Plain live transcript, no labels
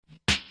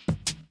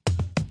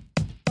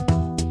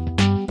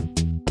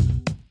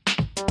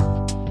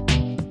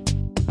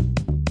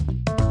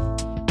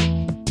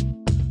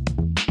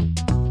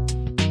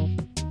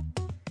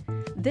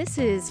This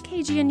is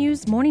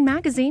KGNU's Morning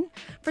Magazine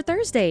for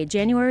Thursday,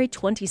 January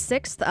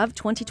 26th of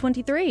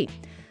 2023.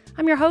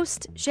 I'm your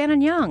host, Shannon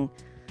Young.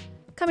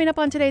 Coming up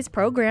on today's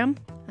program,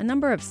 a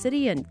number of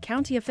city and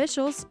county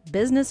officials,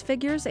 business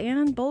figures,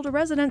 and Boulder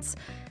residents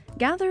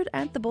gathered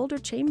at the Boulder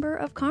Chamber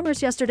of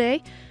Commerce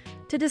yesterday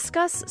to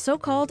discuss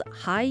so-called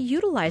high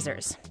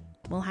utilizers.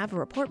 We'll have a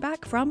report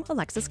back from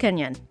Alexis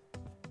Kenyon.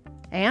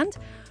 And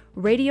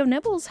Radio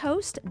Nibbles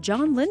host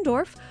John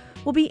Lindorf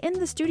will be in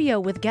the studio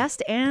with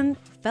guest and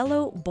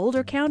fellow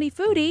Boulder County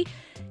foodie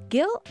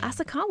Gil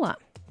Asakawa.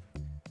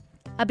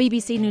 A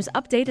BBC News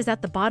update is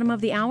at the bottom of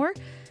the hour.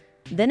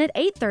 Then at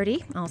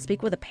 8:30, I'll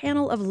speak with a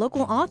panel of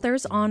local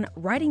authors on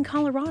writing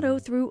Colorado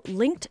through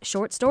linked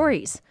short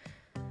stories.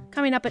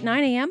 Coming up at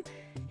 9 a.m.,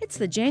 it's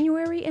the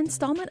January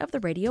installment of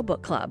the Radio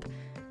Book Club.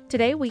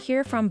 Today, we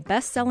hear from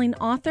best-selling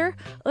author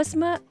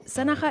Uzma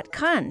Senahat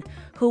Khan,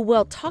 who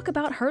will talk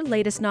about her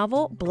latest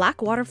novel,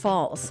 Blackwater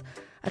Falls,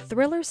 a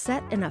thriller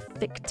set in a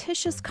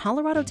fictitious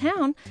Colorado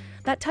town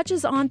that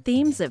touches on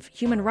themes of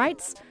human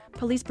rights,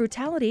 police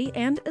brutality,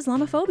 and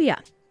Islamophobia.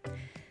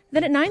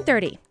 Then at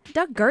 9:30,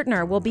 Doug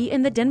Gertner will be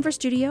in the Denver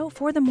studio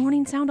for the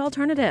Morning Sound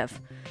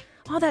Alternative.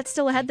 All that's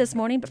still ahead this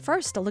morning, but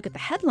first, a look at the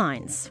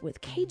headlines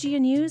with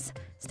KGNU's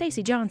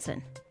Stacey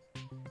Johnson.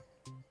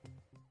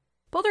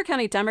 Boulder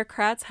County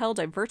Democrats held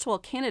a virtual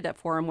candidate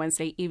forum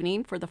Wednesday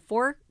evening for the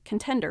 4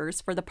 contenders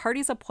for the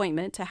party's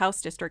appointment to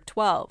House District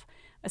 12,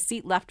 a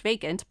seat left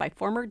vacant by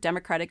former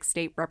Democratic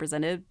State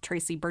Representative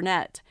Tracy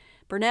Burnett.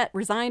 Burnett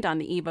resigned on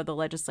the eve of the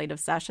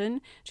legislative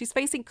session. She's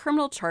facing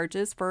criminal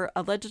charges for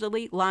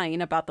allegedly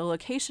lying about the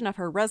location of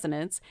her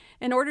residence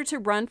in order to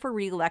run for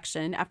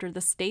re-election after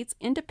the state's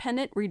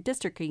Independent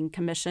Redistricting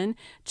Commission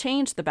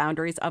changed the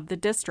boundaries of the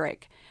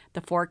district.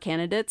 The 4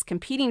 candidates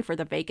competing for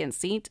the vacant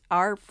seat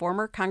are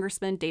former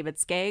Congressman David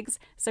Skaggs,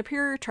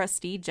 Superior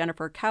Trustee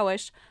Jennifer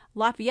Cowish,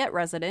 Lafayette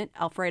resident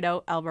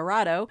Alfredo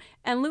Alvarado,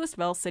 and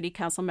Louisville City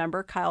Council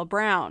member Kyle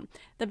Brown.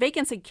 The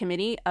Vacancy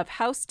Committee of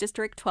House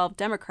District 12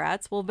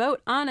 Democrats will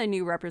vote on a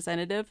new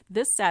representative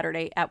this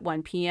Saturday at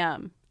 1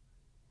 p.m.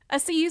 A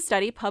CU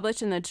study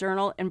published in the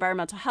journal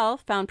Environmental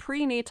Health found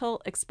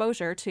prenatal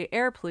exposure to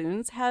air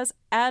pollutants has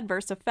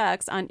adverse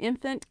effects on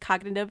infant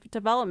cognitive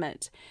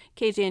development.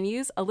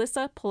 KGNU's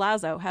Alyssa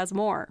Palazzo has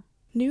more.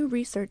 New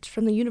research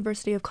from the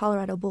University of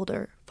Colorado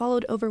Boulder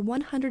followed over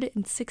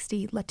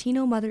 160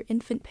 Latino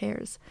mother-infant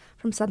pairs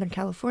from Southern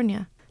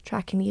California,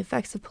 tracking the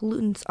effects of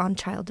pollutants on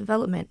child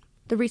development.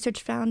 The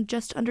research found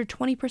just under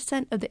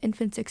 20% of the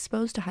infants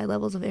exposed to high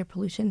levels of air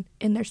pollution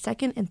in their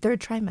second and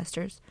third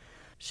trimesters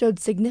showed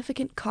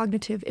significant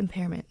cognitive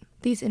impairment.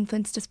 These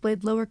infants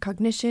displayed lower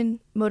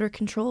cognition, motor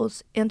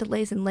controls, and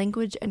delays in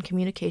language and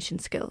communication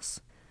skills.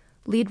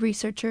 Lead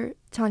researcher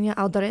Tanya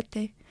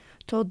Aldarete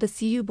told the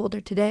CU Boulder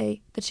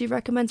Today that she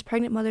recommends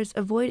pregnant mothers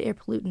avoid air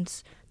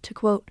pollutants to,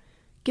 quote,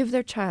 give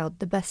their child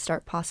the best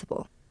start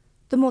possible.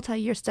 The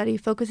multi-year study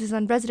focuses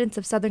on residents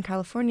of Southern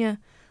California,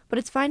 but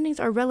its findings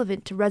are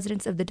relevant to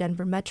residents of the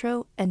Denver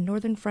Metro and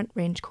Northern Front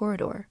Range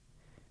corridor.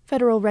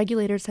 Federal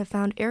regulators have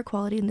found air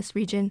quality in this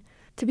region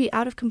to be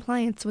out of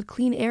compliance with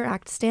Clean Air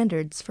Act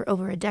standards for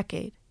over a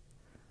decade.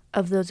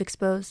 Of those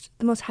exposed,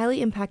 the most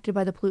highly impacted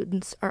by the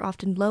pollutants are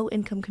often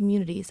low-income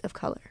communities of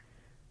color.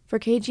 For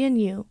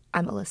KGNU,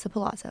 I'm Alyssa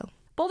Palazzo.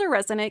 Boulder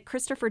resident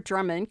Christopher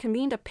Drummond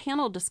convened a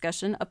panel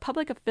discussion of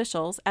public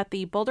officials at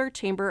the Boulder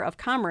Chamber of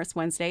Commerce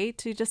Wednesday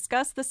to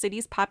discuss the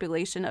city's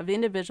population of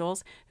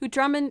individuals who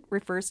Drummond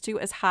refers to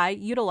as high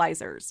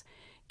utilizers.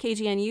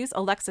 KGNU's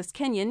Alexis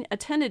Kenyon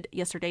attended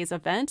yesterday's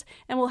event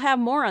and will have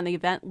more on the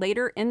event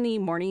later in the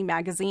Morning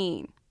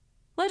Magazine.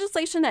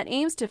 Legislation that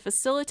aims to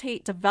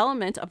facilitate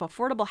development of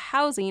affordable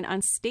housing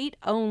on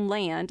state-owned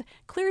land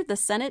cleared the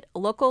Senate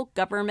Local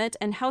Government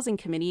and Housing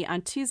Committee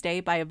on Tuesday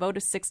by a vote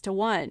of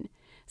 6-1.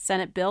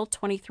 Senate Bill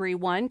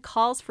 23-1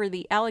 calls for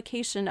the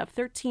allocation of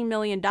 $13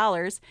 million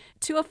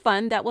to a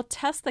fund that will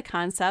test the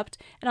concept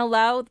and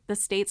allow the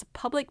state's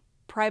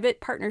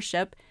public-private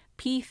partnership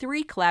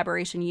P3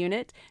 collaboration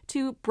unit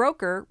to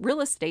broker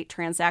real estate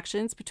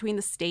transactions between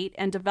the state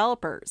and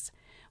developers.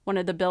 One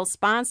of the bill's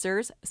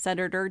sponsors,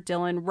 Senator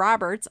Dylan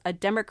Roberts, a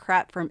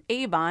Democrat from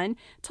Avon,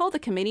 told the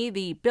committee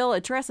the bill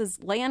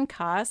addresses land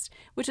cost,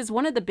 which is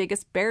one of the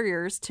biggest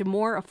barriers to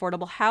more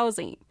affordable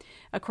housing.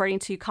 According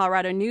to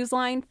Colorado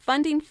Newsline,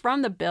 funding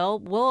from the bill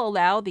will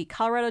allow the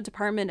Colorado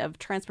Department of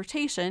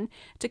Transportation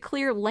to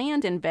clear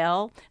land in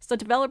Vail so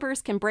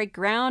developers can break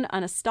ground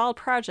on a stalled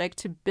project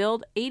to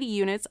build 80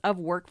 units of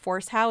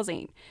workforce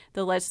housing.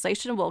 The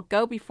legislation will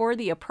go before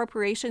the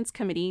Appropriations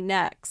Committee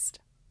next.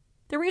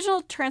 The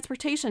Regional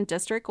Transportation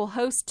District will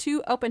host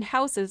 2 open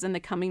houses in the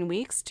coming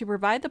weeks to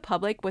provide the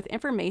public with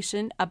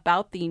information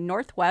about the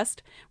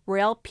Northwest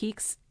Rail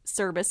Peaks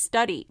Service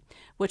Study,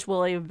 which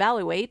will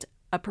evaluate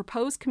a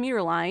proposed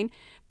commuter line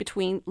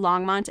between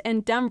Longmont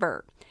and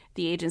Denver.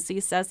 The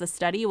agency says the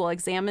study will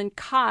examine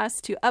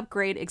costs to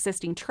upgrade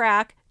existing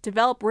track,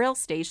 develop rail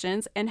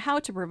stations, and how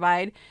to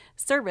provide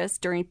service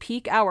during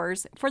peak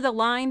hours for the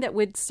line that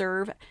would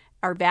serve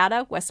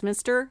Arvada,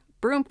 Westminster,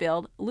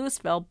 Broomfield,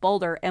 Louisville,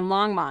 Boulder, and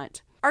Longmont.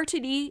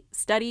 RTD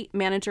study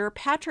manager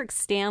Patrick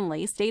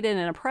Stanley stated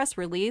in a press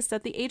release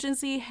that the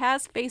agency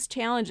has faced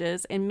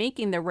challenges in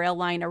making the rail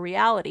line a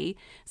reality,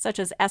 such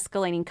as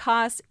escalating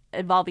costs,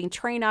 evolving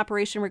train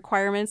operation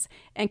requirements,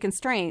 and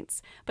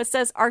constraints, but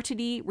says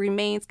RTD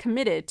remains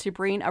committed to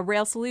bring a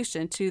rail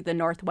solution to the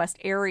Northwest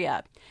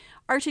area.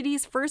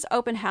 RTD's first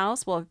open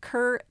house will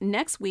occur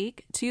next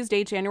week,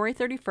 Tuesday, January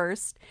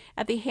 31st,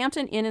 at the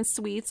Hampton Inn and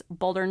Suites,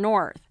 Boulder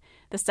North.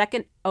 The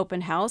second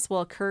open house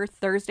will occur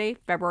Thursday,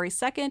 February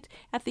 2nd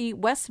at the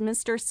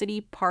Westminster City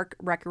Park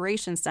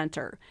Recreation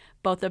Center.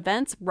 Both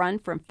events run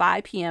from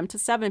 5 p.m. to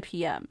 7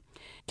 p.m.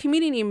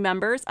 Community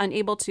members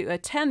unable to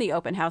attend the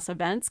open house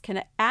events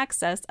can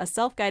access a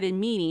self-guided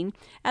meeting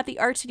at the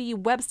RTD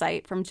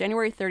website from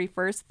January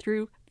 31st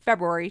through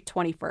February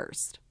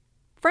 21st.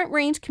 Front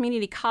Range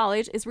Community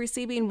College is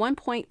receiving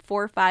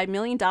 $1.45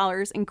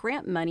 million in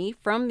grant money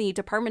from the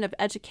Department of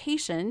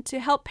Education to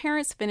help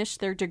parents finish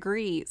their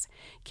degrees.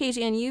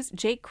 KGNU's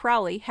Jake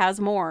Crowley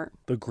has more.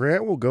 The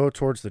grant will go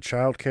towards the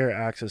Child Care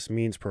Access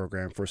Means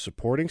program for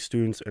supporting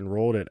students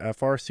enrolled at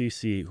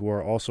FRCC who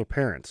are also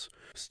parents.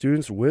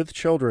 Students with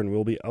children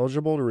will be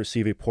eligible to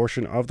receive a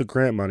portion of the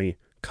grant money,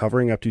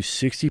 covering up to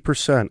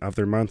 60% of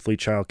their monthly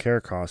child care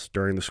costs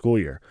during the school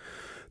year.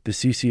 The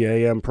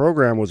CCAM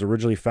program was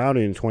originally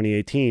founded in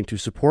 2018 to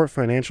support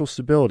financial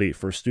stability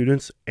for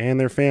students and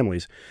their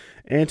families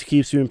and to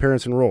keep student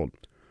parents enrolled.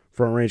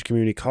 Front Range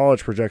Community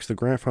College projects the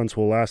grant funds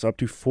will last up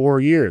to 4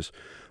 years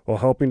while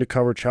helping to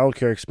cover child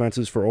care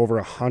expenses for over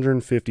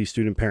 150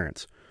 student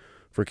parents.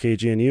 For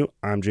KGNU,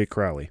 I'm Jake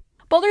Crowley.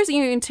 Boulder's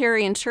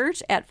Unitarian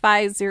Church at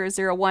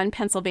 5001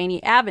 Pennsylvania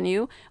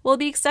Avenue will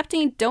be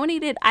accepting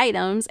donated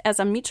items as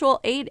a mutual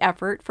aid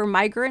effort for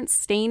migrants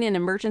staying in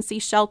emergency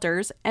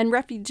shelters and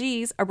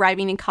refugees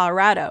arriving in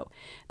Colorado.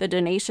 The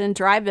donation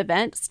drive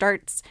event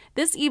starts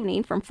this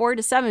evening from 4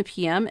 to 7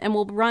 p.m. and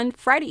will run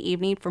Friday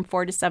evening from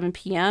 4 to 7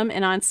 p.m.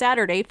 and on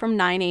Saturday from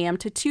 9 a.m.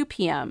 to 2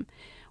 p.m.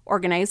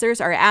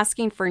 Organizers are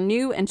asking for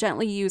new and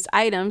gently used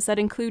items that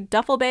include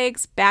duffel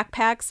bags,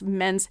 backpacks,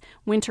 men's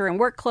winter and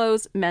work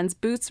clothes, men's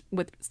boots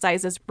with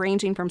sizes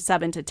ranging from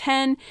 7 to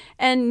 10,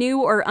 and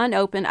new or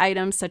unopened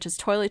items such as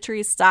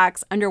toiletries,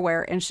 socks,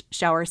 underwear, and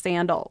shower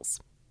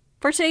sandals.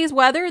 For today's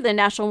weather, the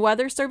National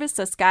Weather Service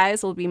says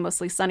skies will be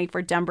mostly sunny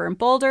for Denver and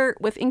Boulder,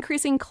 with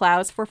increasing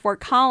clouds for Fort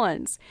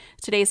Collins.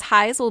 Today's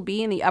highs will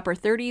be in the upper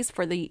 30s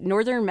for the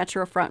northern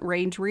Metro Front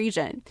Range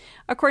region.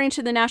 According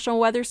to the National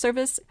Weather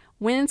Service,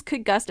 winds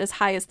could gust as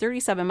high as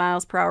 37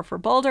 miles per hour for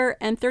Boulder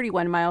and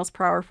 31 miles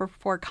per hour for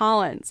Fort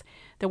Collins.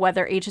 The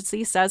weather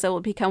agency says it will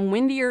become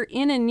windier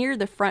in and near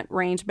the Front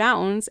Range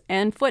Mountains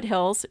and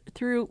foothills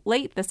through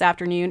late this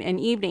afternoon and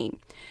evening.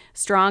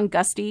 Strong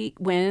gusty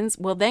winds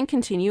will then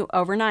continue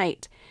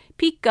overnight.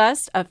 Peak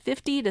gusts of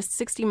 50 to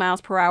 60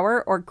 miles per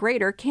hour or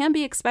greater can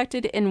be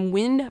expected in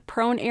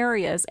wind-prone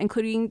areas,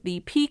 including the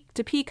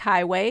Peak-to-Peak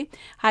Highway,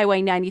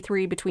 Highway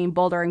 93 between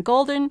Boulder and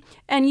Golden,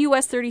 and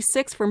US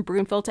 36 from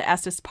Broomfield to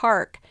Estes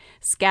Park.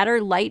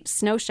 Scattered light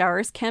snow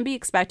showers can be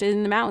expected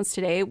in the mountains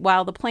today,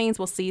 while the plains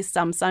will see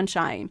some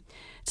sunshine.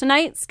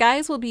 Tonight,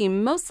 skies will be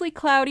mostly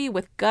cloudy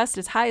with gusts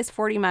as high as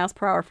 40 miles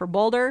per hour for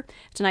Boulder.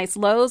 Tonight's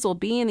lows will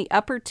be in the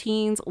upper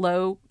teens,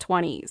 low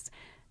 20s.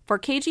 For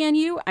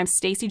KGNU, I'm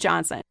Stacy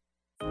Johnson.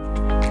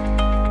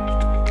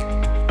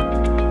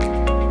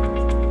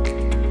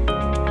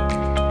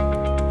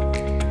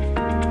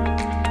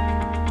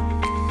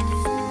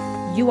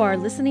 You are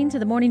listening to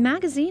the Morning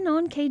Magazine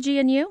on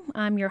KGNU.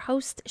 I'm your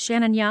host,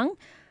 Shannon Young.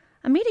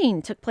 A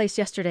meeting took place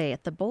yesterday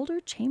at the Boulder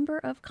Chamber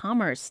of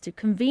Commerce to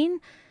convene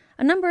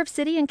a number of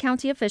city and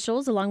county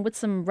officials along with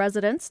some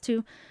residents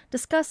to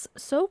discuss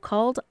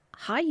so-called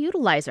high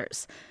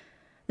utilizers.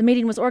 The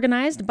meeting was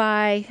organized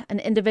by an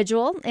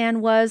individual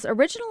and was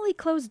originally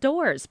closed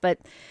doors, but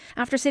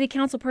after City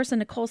Council person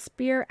Nicole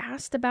Spear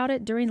asked about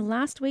it during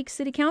last week's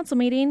City Council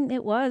meeting,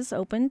 it was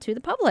open to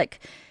the public.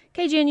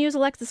 KGNU's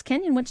Alexis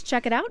Kenyon went to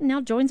check it out and now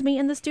joins me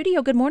in the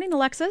studio. Good morning,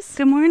 Alexis.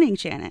 Good morning,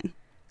 Shannon.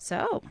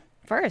 So,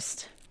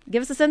 first,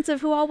 give us a sense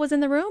of who all was in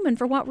the room and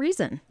for what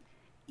reason.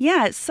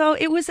 Yeah, so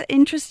it was an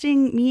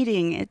interesting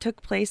meeting. It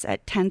took place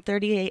at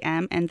 10:30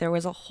 a.m. and there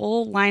was a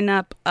whole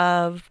lineup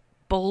of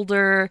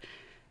Boulder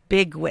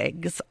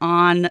bigwigs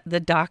on the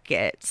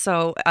docket.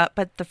 So,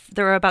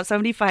 there were about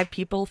 75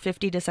 people,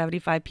 50 to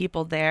 75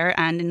 people there.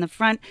 And in the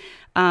front,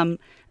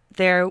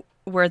 there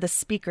were the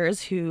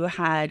speakers who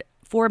had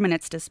 4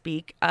 minutes to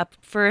speak. Up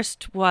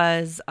first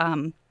was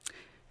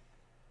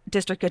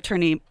District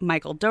Attorney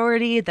Michael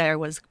Doherty. There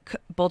was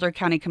Boulder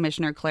County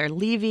Commissioner Claire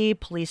Levy,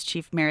 Police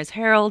Chief Maris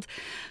Harold,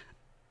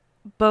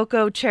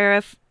 Boulder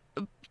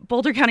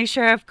County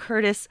Sheriff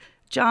Curtis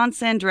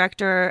Johnson,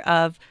 Director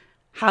of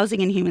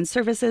Housing and Human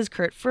Services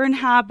Kurt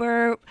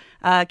Fernhaber,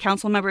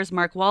 council members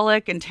Mark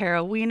Wallach and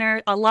Tara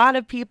Wiener. A lot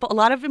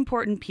of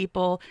important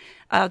people.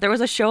 There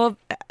was a show of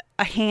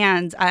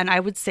hands, and I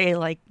would say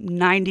like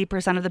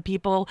 90% of the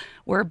people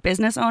were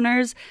business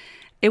owners.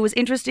 It was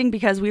interesting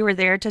because we were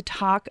there to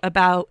talk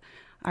about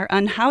our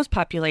unhoused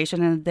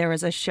population, and there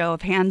was a show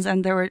of hands,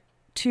 and there were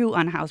 2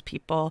 unhoused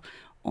people,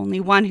 only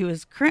one who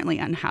is currently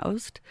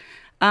unhoused.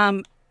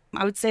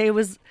 I would say it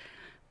was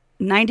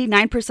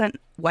 99%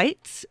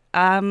 white.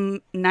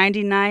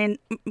 99,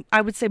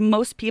 I would say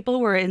most people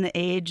were in the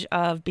age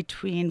of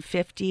between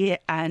 50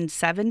 and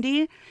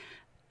 70.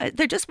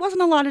 There just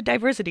wasn't a lot of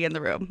diversity in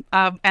the room.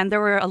 And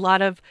there were a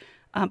lot of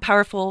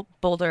powerful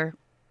Boulder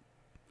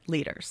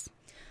leaders.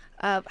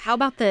 How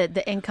about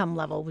the income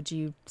level, would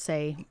you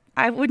say?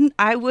 I would,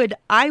 I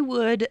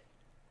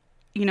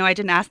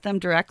didn't ask them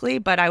directly,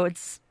 but I would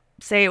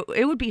say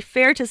it would be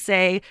fair to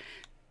say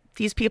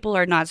these people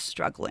are not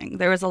struggling.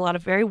 There was a lot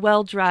of very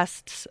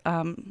well-dressed,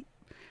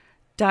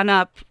 done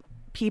up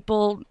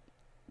people.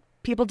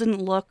 People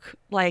didn't look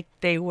like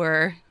they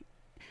didn't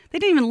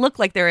even look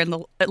like they're in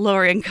the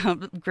lower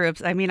income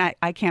groups. I mean,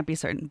 I can't be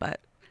certain, but.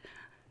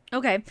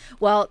 Okay.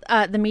 Well,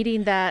 the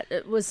meeting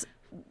that was,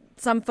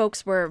 some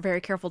folks were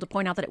very careful to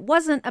point out that it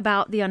wasn't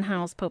about the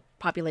unhoused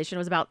population. It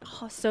was about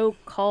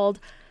so-called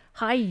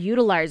high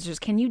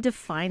utilizers. Can you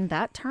define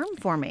that term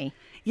for me?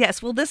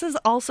 Yes. Well, this is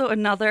also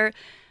another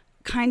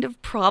kind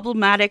of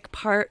problematic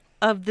part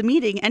of the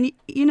meeting. And,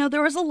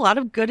 there was a lot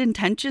of good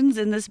intentions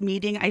in this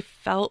meeting. I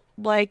felt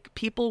like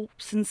people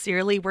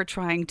sincerely were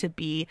trying to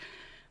be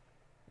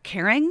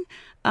caring.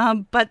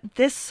 But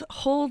this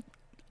whole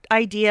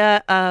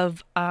idea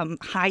of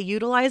high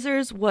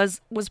utilizers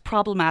was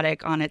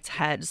problematic on its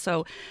head.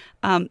 So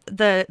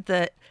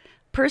the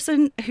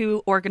person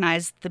who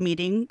organized the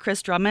meeting,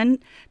 Chris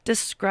Drummond,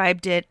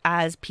 described it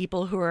as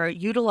people who are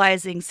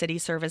utilizing city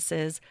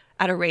services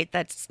at a rate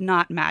that's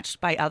not matched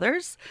by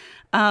others.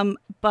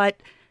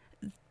 But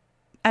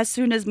as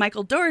soon as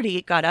Michael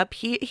Dougherty got up,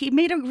 he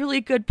made a really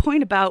good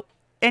point about,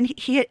 and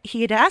he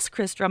had asked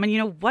Chris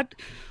Drummond, what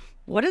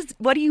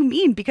do you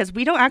mean? Because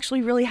we don't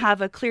actually really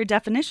have a clear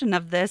definition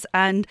of this,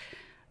 and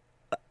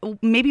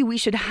maybe we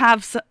should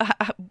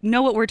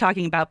know what we're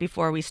talking about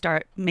before we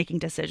start making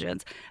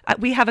decisions.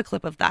 We have a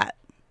clip of that.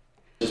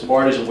 As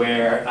Bart is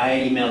aware, I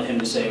emailed him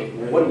to say,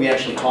 what are we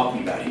actually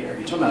talking about here?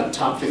 You're talking about the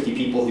top 50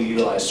 people who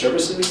utilize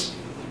services,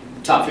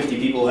 top 50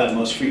 people who have the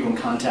most frequent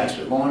contacts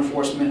with law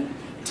enforcement,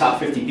 top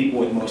 50 people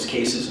with most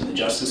cases in the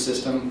justice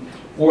system,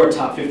 or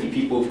top 50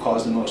 people who've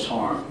caused the most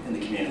harm in the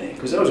community?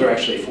 Because those are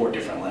actually 4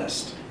 different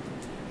lists.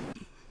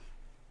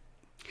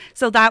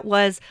 So that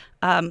was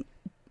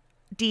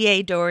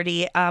DA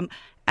Dougherty.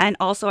 And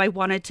also I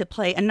wanted to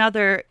play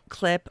another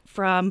clip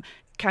from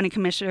County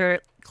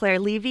Commissioner Claire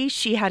Levy.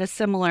 She had a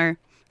similar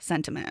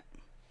sentiment.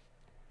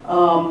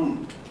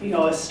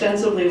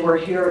 Ostensibly we're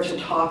here to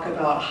talk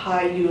about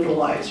high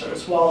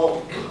utilizers.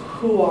 Well,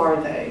 who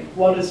are they?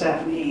 What does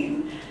that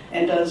mean?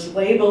 And does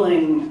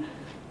labeling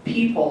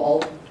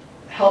people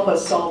help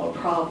us solve a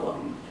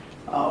problem?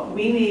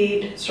 We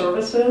need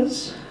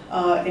services,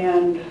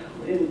 and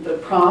the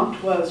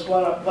prompt was,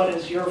 what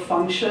is your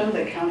function,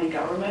 the county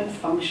government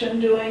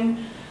function,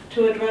 doing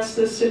to address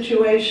this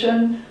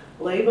situation?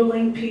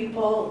 Labeling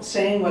people,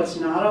 saying what's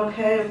not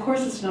okay. Of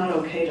course it's not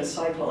okay to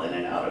cycle in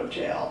and out of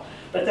jail,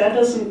 but that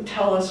doesn't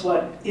tell us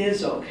what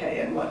is okay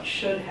and what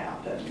should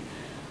happen.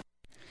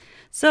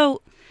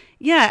 So,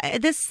 yeah,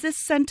 this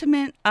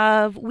sentiment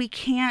of we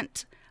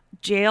can't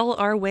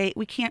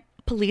we can't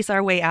police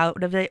our way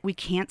out of it, we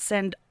can't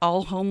send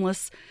all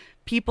homeless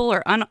people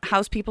or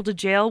unhoused people to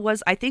jail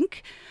was, I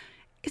think,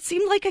 it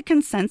seemed like a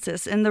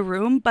consensus in the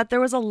room, but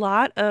there was a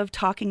lot of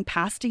talking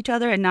past each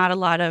other and not a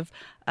lot of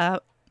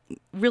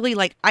really,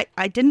 like,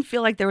 I didn't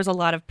feel like there was a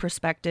lot of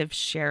perspective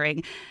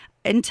sharing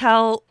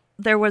until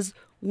there was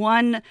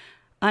one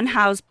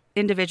unhoused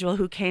individual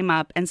who came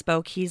up and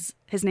spoke. His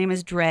name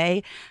is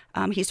Dre.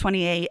 He's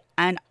 28,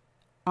 and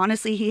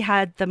honestly, he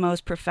had the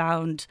most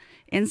profound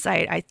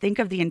insight, I think,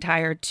 of the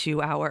entire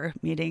 2-hour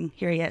meeting.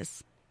 Here he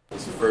is.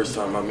 It's the first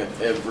time I'm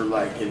ever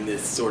in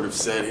this sort of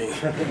setting. It's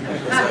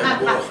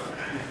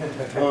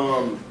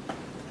whoa.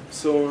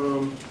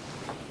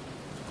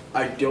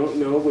 I don't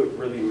know what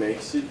really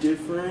makes a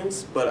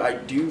difference, but I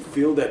do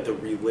feel that the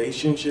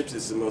relationships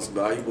is the most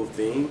valuable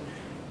thing.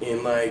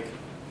 And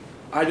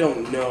I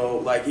don't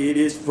know, it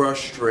is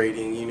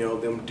frustrating,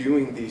 them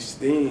doing these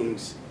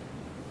things,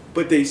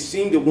 but they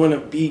seem to want to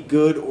be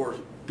good or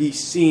be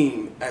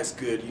seen as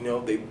good,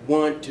 they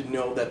want to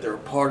know that they're a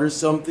part of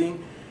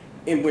something.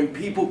 And when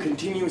people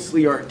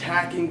continuously are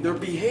attacking their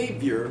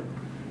behavior,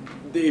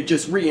 it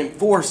just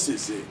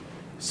reinforces it.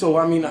 So,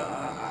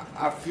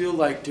 I feel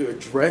like to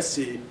address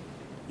it,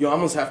 you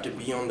almost have to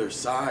be on their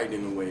side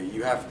in a way.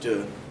 You have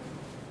to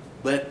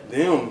let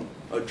them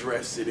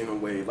address it in a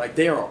way.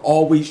 They are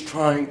always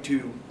trying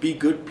to be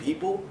good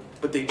people,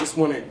 but they just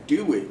want to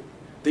do it.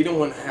 They don't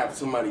want to have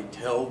somebody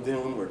tell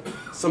them or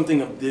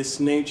something of this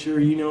nature,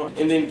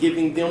 and then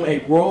giving them a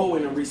role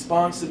and a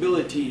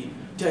responsibility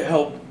to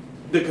help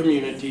the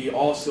community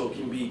also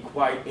can be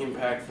quite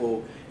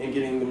impactful in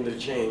getting them to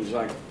change,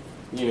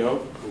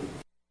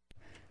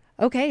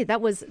 Okay,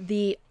 that was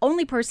the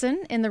only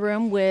person in the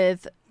room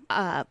with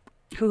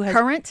who has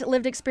current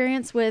lived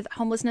experience with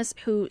homelessness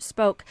who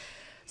spoke.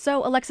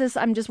 So, Alexis,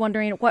 I'm just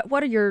wondering,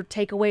 what are your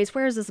takeaways?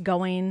 Where is this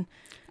going?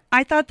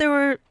 I thought there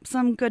were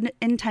some good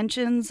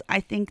intentions.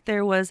 I think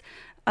there was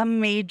a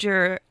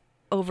major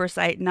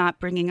oversight not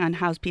bringing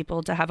unhoused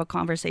people to have a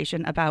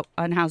conversation about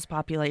unhoused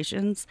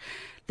populations.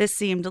 This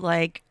seemed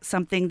like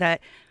something that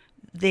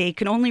they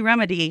can only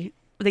remedy.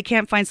 They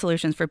can't find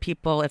solutions for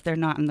people if they're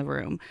not in the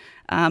room.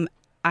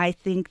 I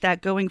think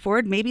that going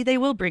forward, maybe they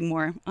will bring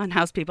more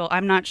unhoused people.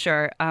 I'm not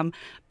sure.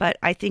 But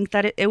I think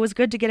that it was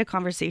good to get a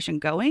conversation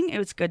going. It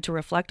was good to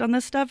reflect on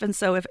this stuff. And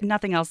so if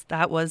nothing else,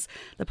 that was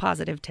the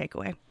positive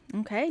takeaway.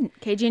 Okay.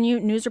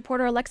 KGNU News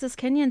reporter Alexis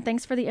Kenyon,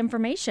 thanks for the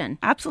information.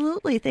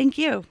 Absolutely. Thank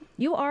you.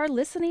 You are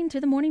listening to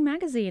The Morning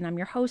Magazine. I'm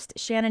your host,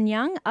 Shannon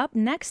Young. Up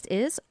next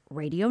is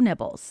Radio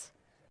Nibbles.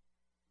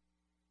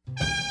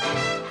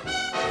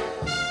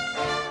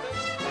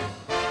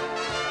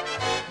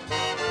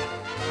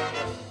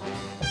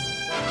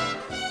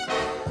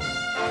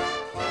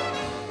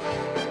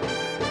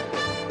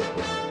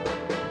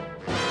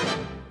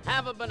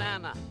 Have a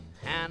banana,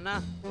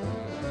 Hannah.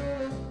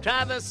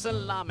 Try the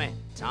salami,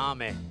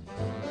 Tommy.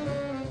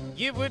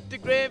 Give with the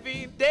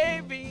gravy,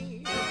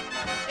 Davy.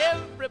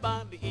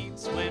 Everybody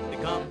eats when they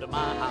come to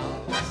my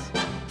house.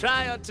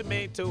 Try a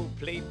tomato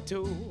plate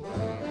too.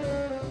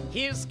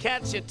 Here's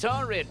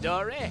cacciatore,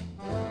 Dory.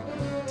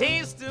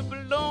 Taste the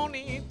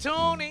bologna,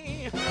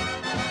 Tony.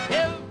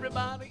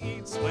 Everybody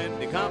eats when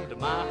they come to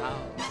my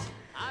house.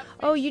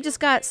 Oh, you just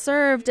got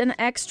served an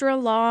extra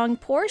long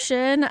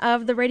portion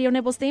of the Radio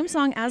Nibbles theme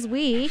song as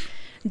we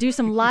do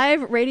some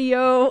live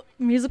radio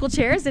musical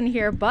chairs in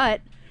here.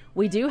 But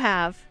we do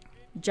have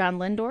John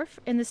Lindorf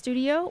in the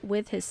studio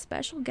with his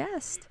special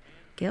guest,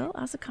 Gil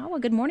Asakawa.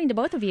 Good morning to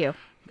both of you.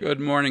 Good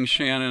morning,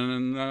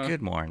 Shannon. And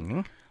good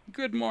morning.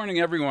 Good morning,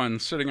 everyone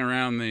sitting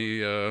around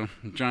the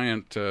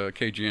giant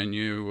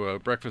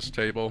KGNU breakfast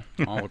table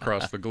all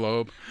across the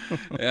globe.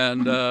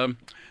 And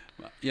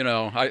you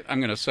know, I'm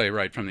going to say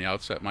right from the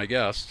outset, my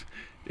guest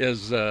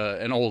is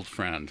an old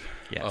friend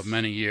of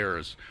many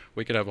years.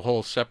 We could have a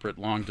whole separate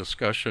long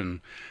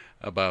discussion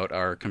about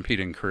our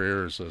competing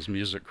careers as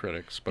music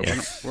critics, but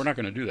we're not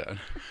going to do that.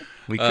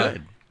 We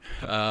could.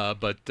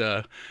 But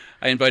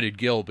I invited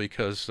Gil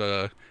because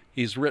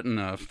he's written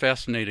a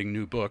fascinating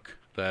new book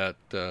that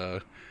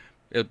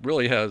it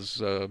really has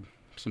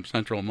some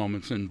central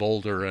moments in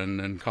Boulder and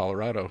in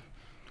Colorado.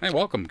 Hey,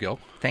 welcome, Gil.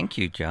 Thank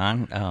you,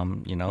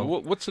 John. You know,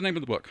 what's the name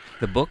of the book?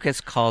 The book is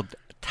called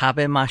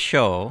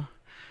Tabemasho,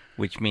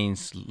 which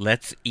means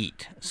let's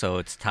eat. So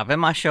it's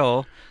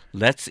Tabemasho,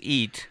 let's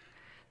eat,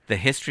 the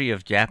history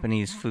of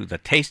Japanese food, the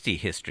tasty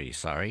history,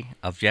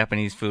 of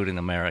Japanese food in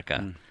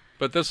America.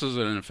 But this is,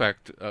 in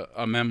effect,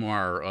 a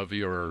memoir of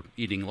your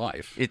eating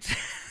life. It's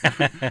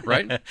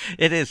right?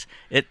 It is.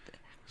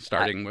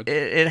 Starting with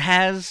it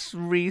has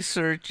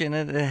research in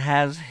it. It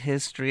has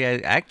history. I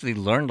actually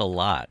learned a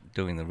lot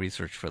doing the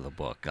research for the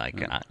book, like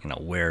you know,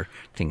 where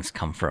things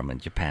come from in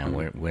Japan,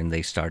 when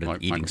they started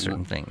eating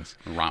certain things,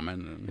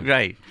 ramen, and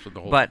right? The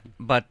whole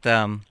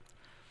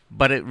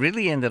but it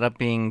really ended up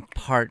being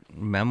part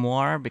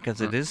memoir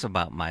because it is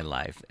about my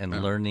life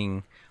and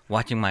learning,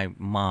 watching my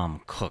mom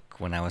cook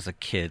when I was a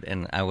kid,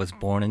 and I was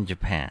born in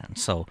Japan,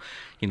 so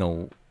you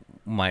know.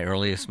 My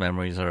earliest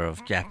memories are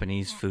of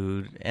Japanese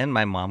food and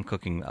my mom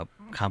cooking a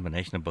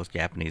combination of both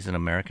Japanese and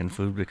American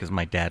food because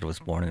my dad was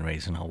born and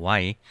raised in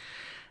Hawaii.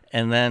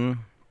 And then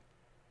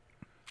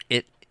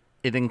it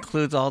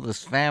includes all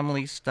this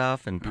family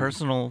stuff and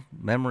personal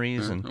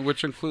memories. And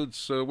which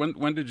includes,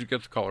 when did you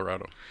get to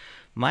Colorado?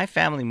 My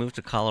family moved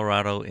to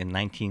Colorado in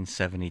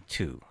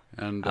 1972.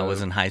 And I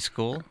was in high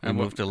school. We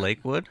moved to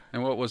Lakewood.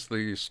 And what was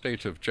the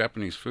state of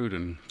Japanese food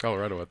in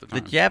Colorado at the time?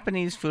 The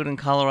Japanese food in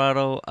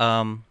Colorado...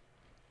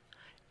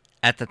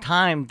 at the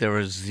time, there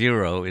was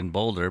 0 in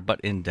Boulder, but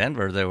in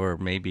Denver, there were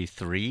maybe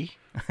 3.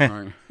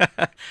 Right.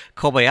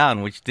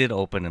 Kobayan, which did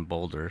open in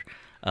Boulder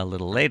a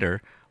little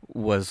later,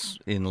 was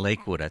in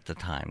Lakewood at the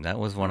time. That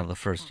was one of the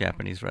first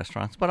Japanese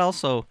restaurants. But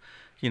also,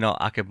 you know,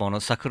 Akebono,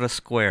 Sakura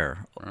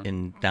Square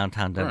in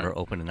downtown Denver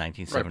opened in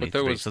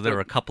 1973. Right, so there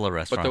were a couple of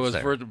restaurants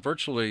there. But there was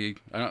virtually,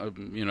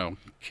 you know,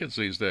 kids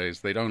these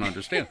days, they don't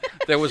understand.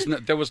 There was no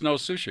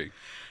sushi.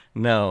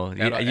 No,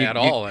 at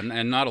all,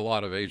 and not a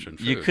lot of Asian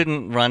food. You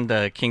couldn't run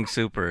to King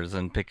Soopers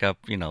and pick up,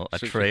 you know, a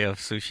tray of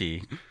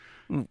sushi,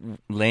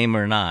 lame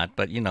or not.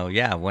 But you know,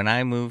 when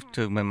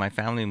my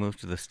family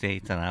moved to the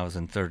States and I was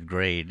in 3rd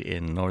grade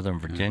in Northern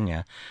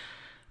Virginia,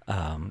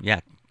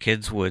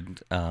 kids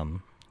would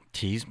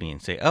tease me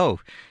and say, "Oh,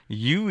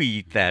 you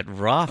eat that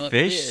raw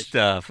fish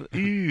stuff?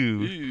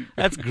 Ew,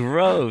 that's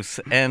gross."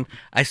 And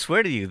I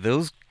swear to you,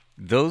 those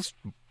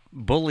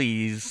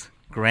bullies'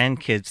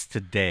 grandkids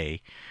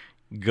today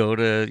go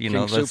to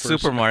the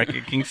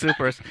supermarket, King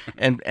Soopers,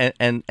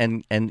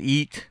 and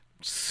eat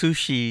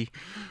sushi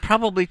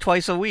probably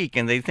twice a week,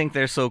 and they think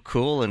they're so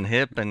cool and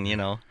hip, and you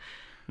know,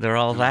 they're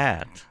all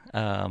that.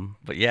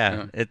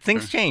 But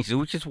things changed,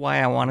 which is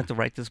why I wanted to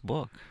write this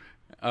book.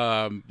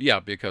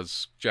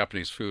 Because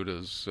Japanese food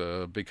has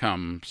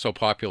become so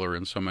popular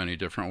in so many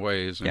different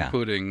ways,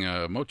 including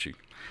mochi.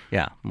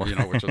 Yeah, you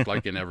know, which is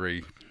like in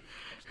every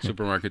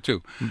supermarket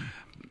too.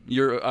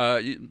 You're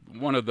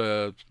one of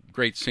the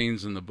great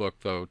scenes in the book,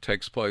 though,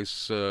 takes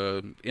place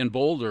in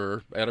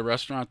Boulder at a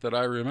restaurant that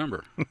I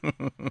remember.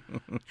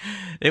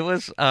 It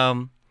was,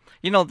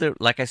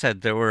 like I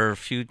said, there were a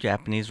few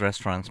Japanese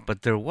restaurants,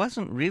 but there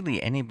wasn't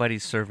really anybody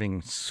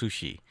serving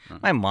sushi.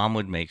 My mom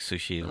would make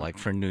sushi, like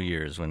for New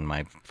Year's, when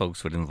my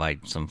folks would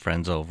invite some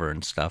friends over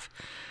and stuff.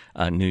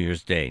 New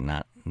Year's Day,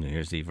 not New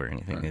Year's Eve or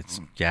anything. Right. It's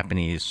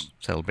Japanese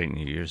celebrating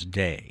New Year's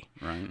Day.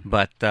 Right.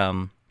 But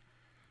the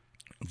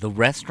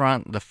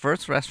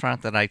first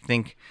restaurant that I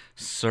think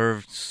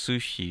served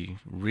sushi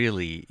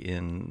really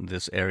in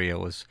this area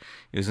was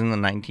in the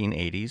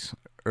 1980s,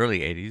 early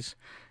 80s,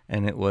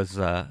 and it was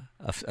a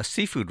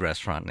seafood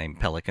restaurant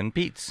named Pelican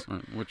Pete's,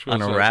 which was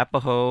on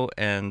Arapahoe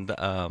and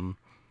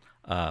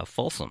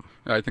Folsom.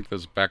 I think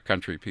there's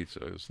Backcountry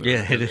Pizza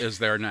is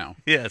there now.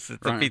 Yes,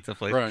 it's a pizza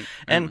place. Right.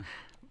 And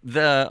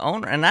the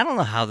owner, and I don't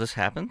know how this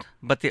happened,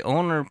 but the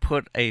owner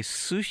put a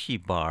sushi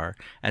bar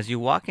as you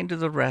walk into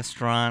the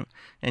restaurant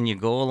and you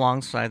go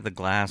alongside the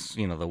glass,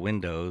 the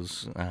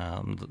windows,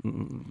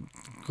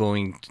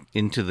 going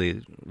into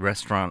the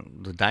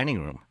restaurant, the dining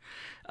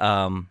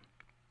room.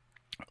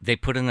 They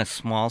put in a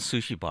small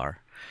sushi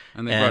bar.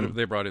 And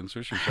they brought in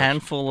sushi chefs. A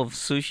handful of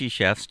sushi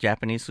chefs,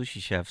 Japanese sushi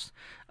chefs,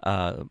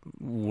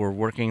 were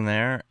working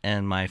there,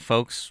 and my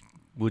folks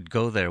would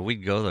go there.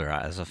 We'd go there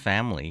as a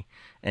family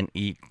and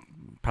eat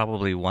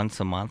probably once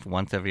a month,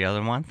 once every other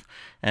month,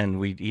 and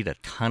we'd eat a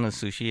ton of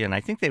sushi. And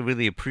I think they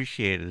really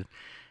appreciated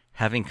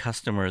having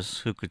customers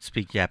who could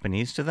speak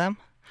Japanese to them,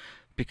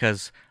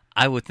 because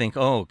I would think,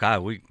 oh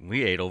God,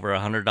 we ate over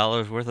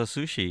 $100 worth of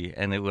sushi,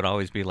 and it would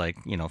always be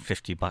like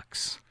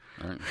 $50.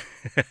 Right.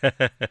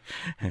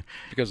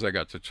 Because they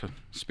got to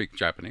speak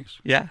Japanese.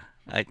 Yeah,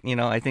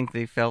 I think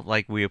they felt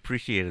like we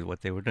appreciated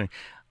what they were doing.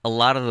 A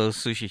lot of those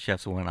sushi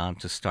chefs went on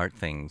to start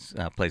things,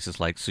 places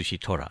like Sushi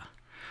Tora.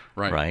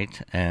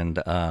 Right, and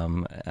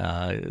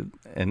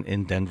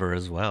in Denver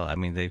as well. I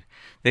mean,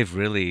 they've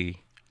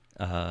really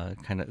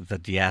kind of the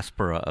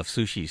diaspora of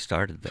sushi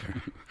started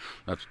there.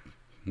 That's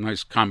a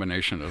nice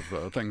combination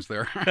of things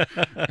there.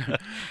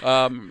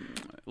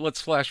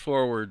 Let's flash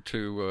forward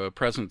to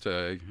present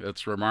day.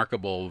 It's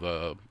remarkable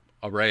the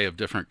array of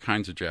different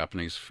kinds of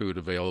Japanese food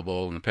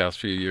available in the past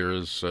few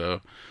years.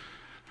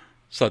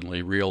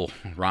 Suddenly, real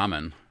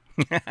ramen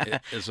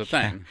is a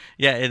thing.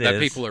 Yeah, it that is.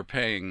 People are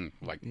paying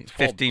like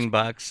 $15,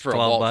 for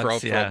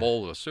 $12 for a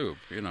bowl of soup.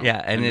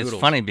 Yeah, and it's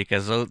funny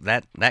because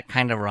that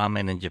kind of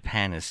ramen in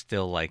Japan is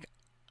still like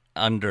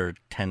under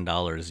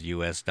 $10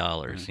 US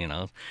dollars.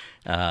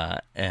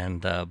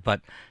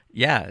 But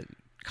yeah,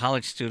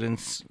 college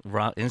students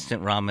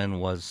instant ramen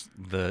was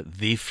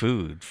the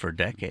food for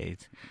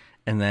decades,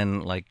 and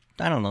then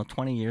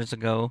 20 years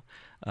ago.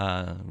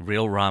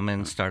 Real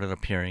ramen started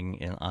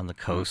appearing on the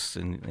coast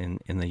in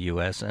the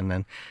U.S. and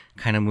then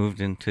kind of moved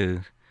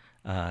into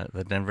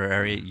the Denver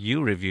area.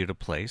 You reviewed a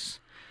place,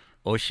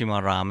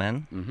 Oshima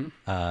Ramen,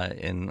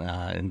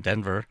 in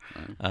Denver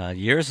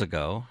years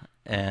ago,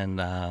 and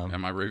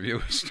my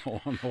review is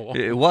still on the wall.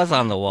 It was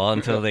on the wall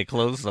until they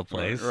closed the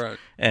place, right.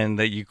 And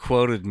that you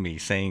quoted me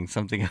saying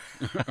something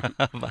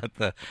about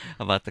the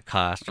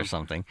cost or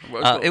something.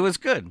 It was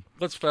good.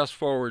 Let's fast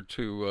forward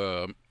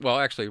to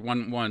actually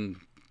one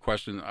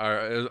question: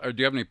 do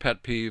you have any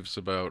pet peeves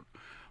about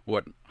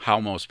how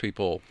most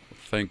people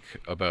think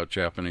about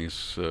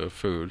Japanese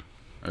food,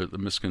 or the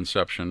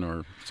misconception,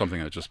 or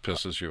something that just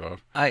pisses you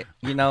off?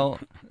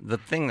 The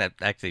thing that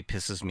actually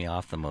pisses me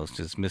off the most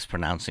is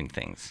mispronouncing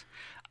things.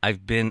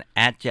 I've been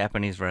at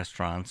Japanese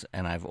restaurants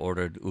and I've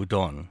ordered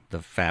udon,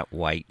 the fat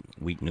white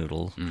wheat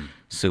noodle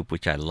soup,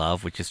 which I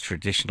love, which is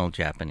traditional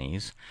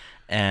Japanese,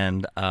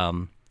 and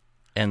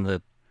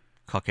the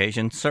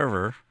Caucasian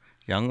server,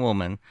 young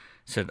woman,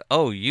 said,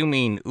 "Oh, you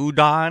mean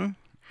udon?"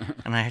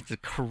 And I had to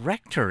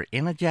correct her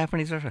in a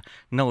Japanese restaurant.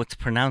 No, it's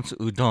pronounced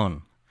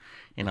udon.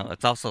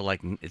 It's also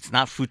like, it's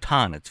not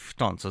futon, it's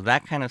futon. So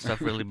that kind of stuff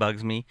really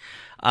bugs me.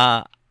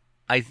 I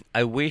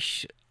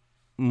wish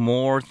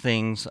more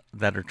things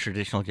that are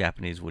traditional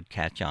Japanese would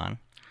catch on.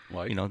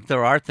 Like?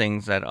 There are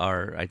things that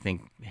are, I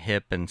think,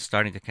 hip and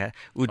starting to catch.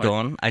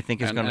 Udon, I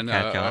think, is going to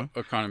catch on.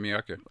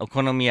 Okonomiyaki.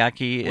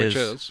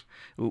 Okonomiyaki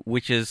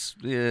which is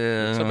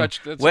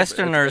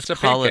Westerners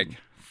call it.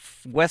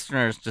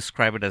 Westerners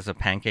describe it as a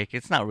pancake.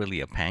 It's not really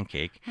a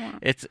pancake. Yeah.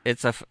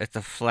 It's a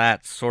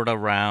flat, sort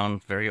of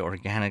round, very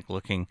organic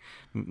looking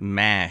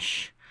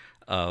mash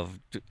of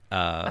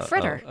a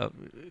fritter.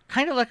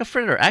 Kind of like a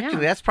fritter.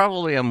 Actually, that's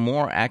probably a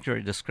more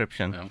accurate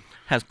description. Yeah.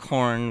 Has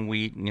corn,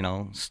 wheat,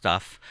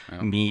 stuff,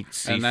 meat,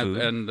 seafood.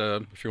 And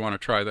if you want to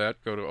try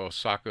that, go to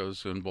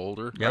Osaka's in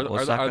Boulder. Yeah,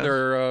 are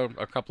there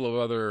a couple of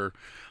other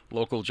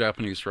local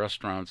Japanese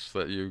restaurants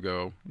that you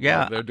go?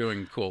 Yeah, they're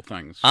doing cool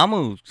things.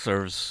 Amu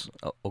serves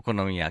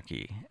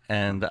okonomiyaki,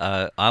 and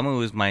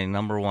Amu is my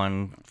number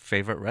one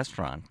favorite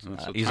restaurant.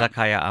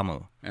 Izakaya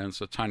Amu. And it's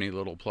a tiny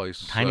little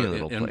place.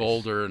 In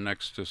Boulder,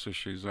 next to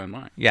Sushi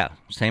Zenmai. Yeah,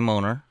 same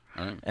owner.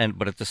 Right.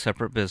 But it's a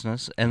separate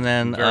business. And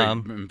then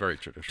very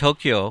traditional.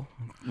 Tokyo,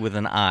 with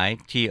an I,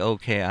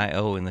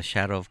 Tokyo, in the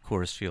shadow of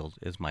Coors Field,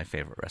 is my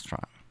favorite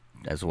restaurant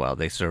as well.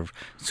 They serve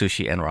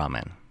sushi and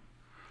ramen.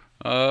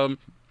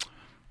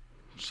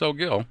 So,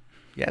 Gil.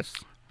 Yes.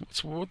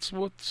 What's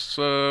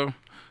the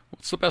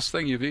best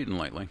thing you've eaten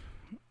lately?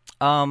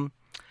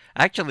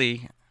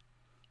 Actually,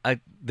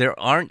 there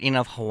aren't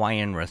enough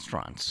Hawaiian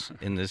restaurants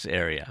in this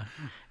area,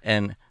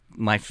 and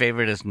my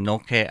favorite is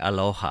Noke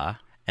Aloha,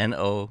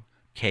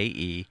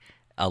 Noke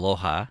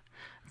Aloha,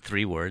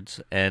 3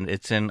 words, and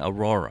it's in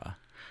Aurora.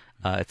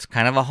 It's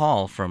kind of a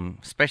haul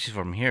especially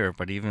from here,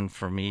 but even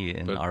for me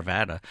in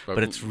Arvada.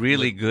 But it's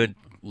really good.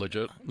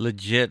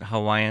 Legit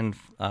Hawaiian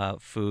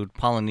food,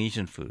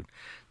 Polynesian food.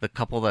 The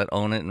couple that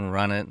own it and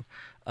run it,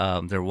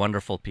 they're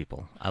wonderful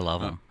people. I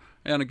love them.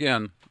 And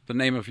again, the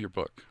name of your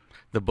book.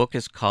 The book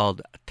is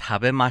called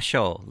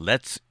Tabemasho,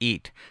 Let's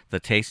Eat, The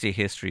Tasty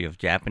History of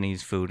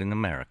Japanese Food in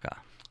America.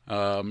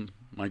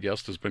 My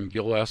guest has been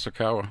Gil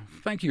Asakawa.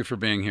 Thank you for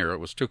being here. It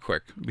was too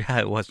quick. Yeah,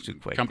 it was too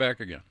quick. Come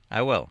back again.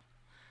 I will.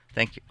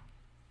 Thank you.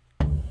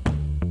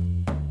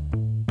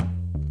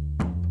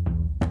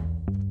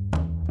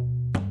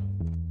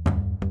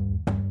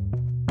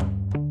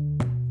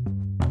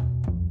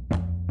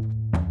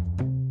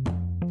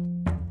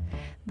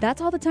 That's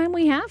all the time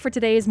we have for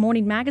today's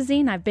Morning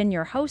Magazine. I've been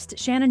your host,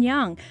 Shannon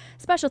Young.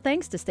 Special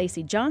thanks to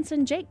Stacy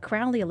Johnson, Jake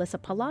Crowley,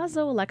 Alyssa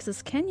Palazzo,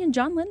 Alexis Kenyon,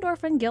 John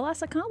Lindorf, and Gil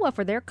Asakawa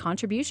for their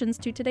contributions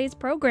to today's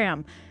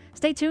program.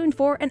 Stay tuned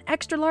for an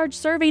extra large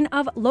serving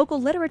of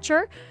local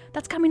literature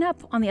that's coming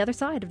up on the other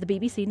side of the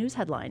BBC News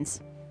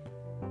headlines.